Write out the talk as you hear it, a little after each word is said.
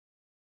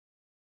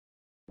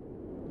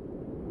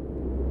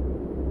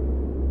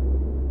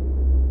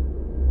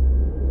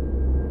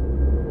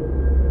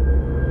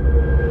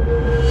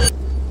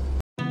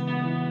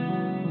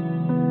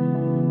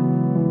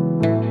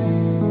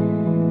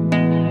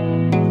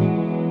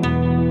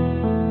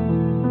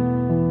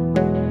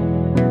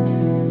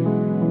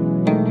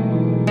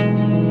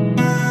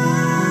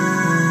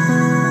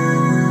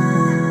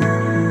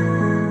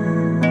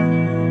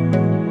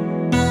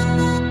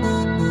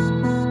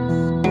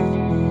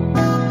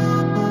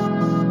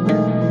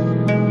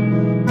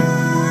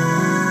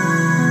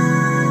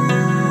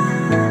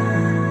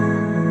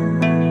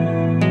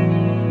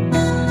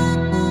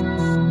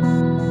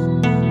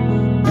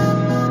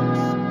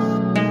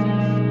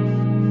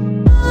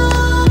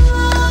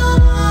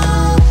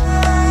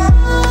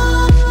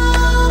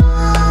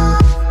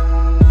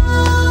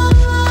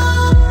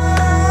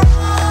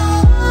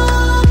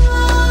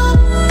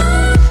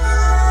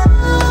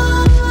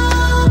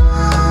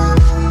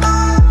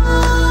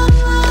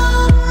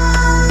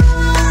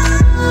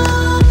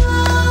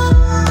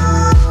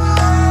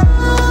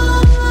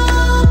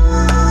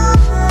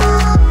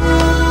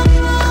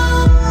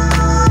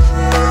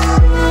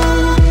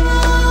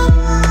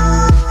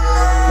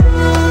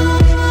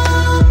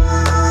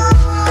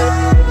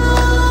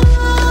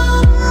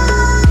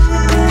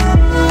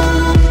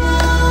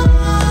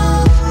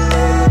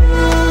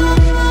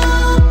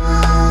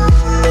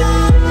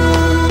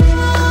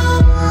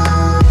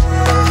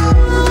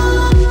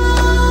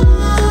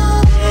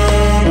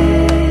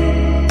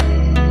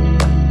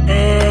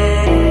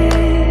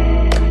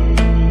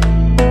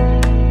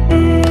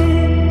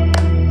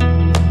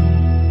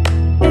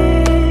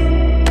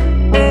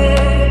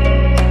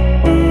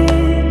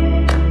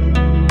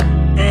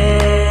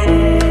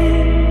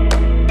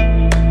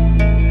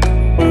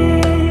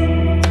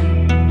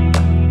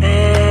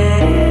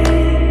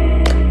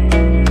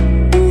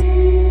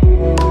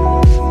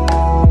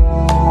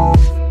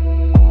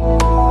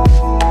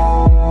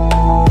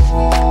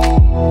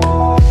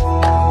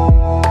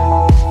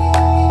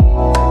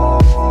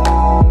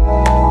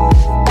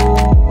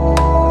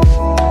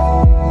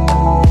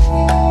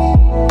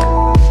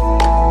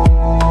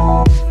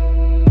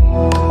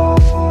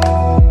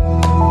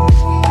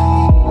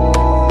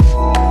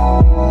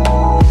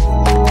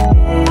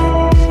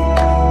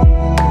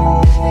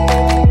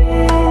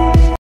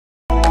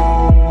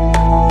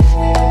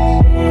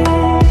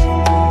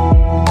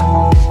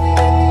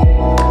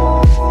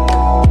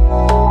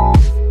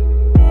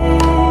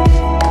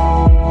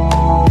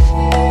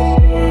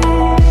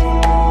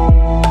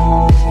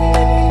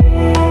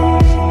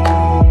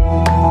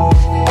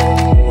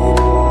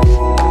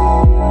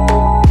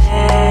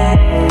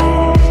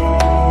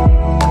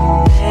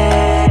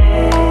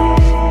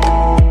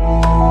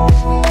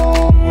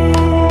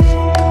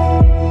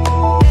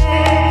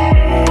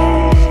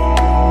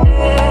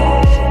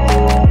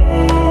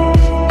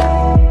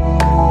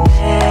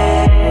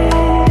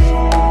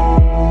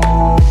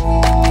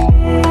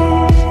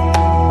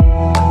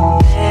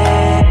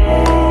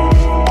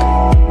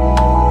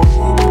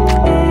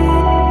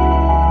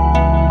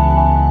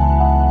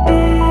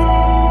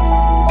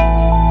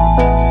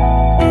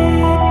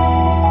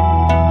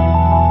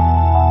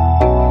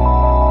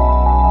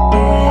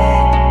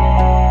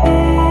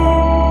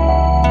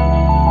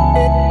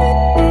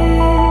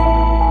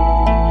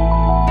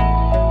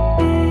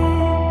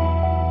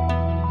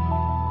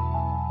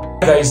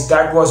Guys,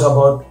 that was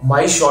about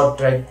my short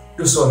trek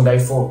to Sondai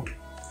Fort.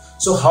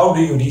 So how do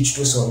you reach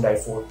to Sondai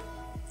Fort?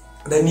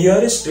 The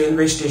nearest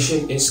railway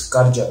station is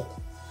Karjat.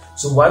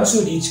 So once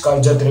you reach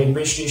Karjat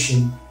railway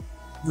station,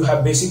 you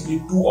have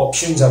basically two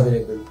options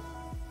available.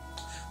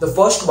 The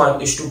first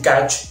one is to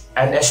catch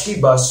an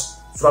ST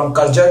bus from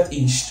Karjat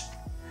East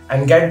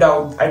and get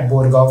down at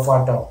Borgaon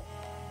Fata.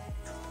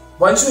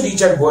 Once you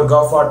reach at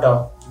Borgaon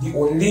Fata, the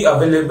only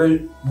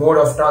available mode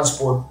of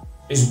transport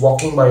is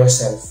walking by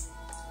yourself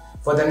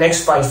for the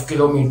next 5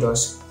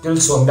 kilometers till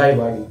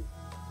Sondaiwadi.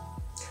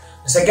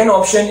 The second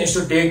option is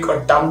to take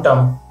a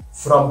tum-tum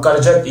from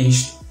Karjat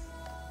East.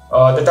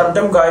 The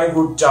tum-tum guy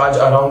would charge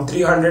around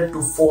 300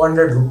 to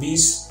 400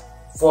 rupees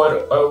for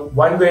a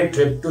one-way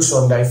trip to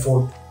Sondai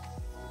Fort.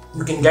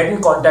 You can get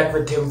in contact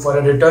with him for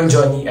a return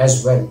journey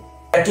as well.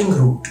 Trekking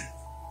route.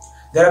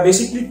 There are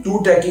basically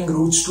two trekking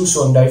routes to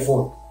Sondai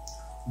Fort.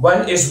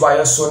 One is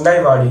via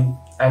Sondaiwadi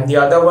and the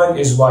other one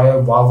is via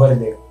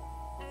Wavarle.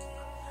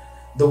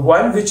 The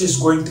one which is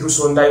going through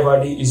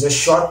Sondaiwadi is a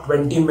short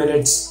 20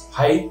 minutes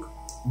hike,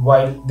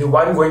 while the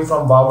one going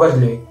from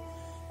Wavarle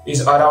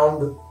is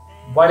around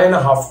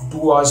 1.5 to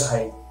 2 hours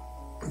hike.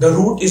 The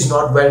route is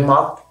not well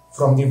marked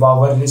from the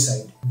Wavarle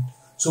side.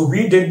 So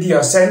we did the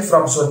ascent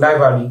from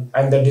Sondaiwadi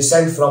and the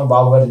descent from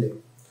Wavarle.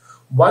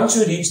 Once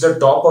you reach the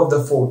top of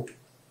the fort,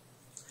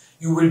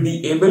 you will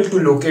be able to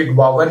locate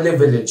Wavarle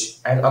village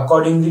and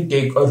accordingly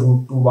take a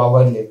route to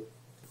Wavarle.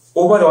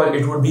 Overall,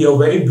 it would be a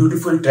very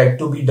beautiful trek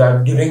to be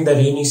done during the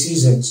rainy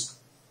seasons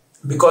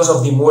because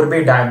of the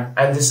Morbe Dam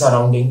and the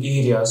surrounding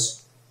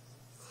areas.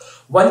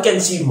 One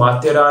can see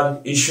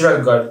Matheran,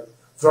 Ishwargarh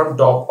from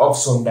top of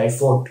Sondai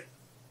Fort.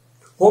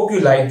 Hope you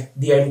liked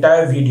the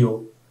entire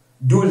video.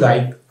 Do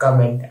like,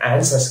 comment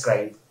and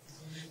subscribe.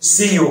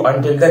 See you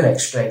until the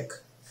next trek.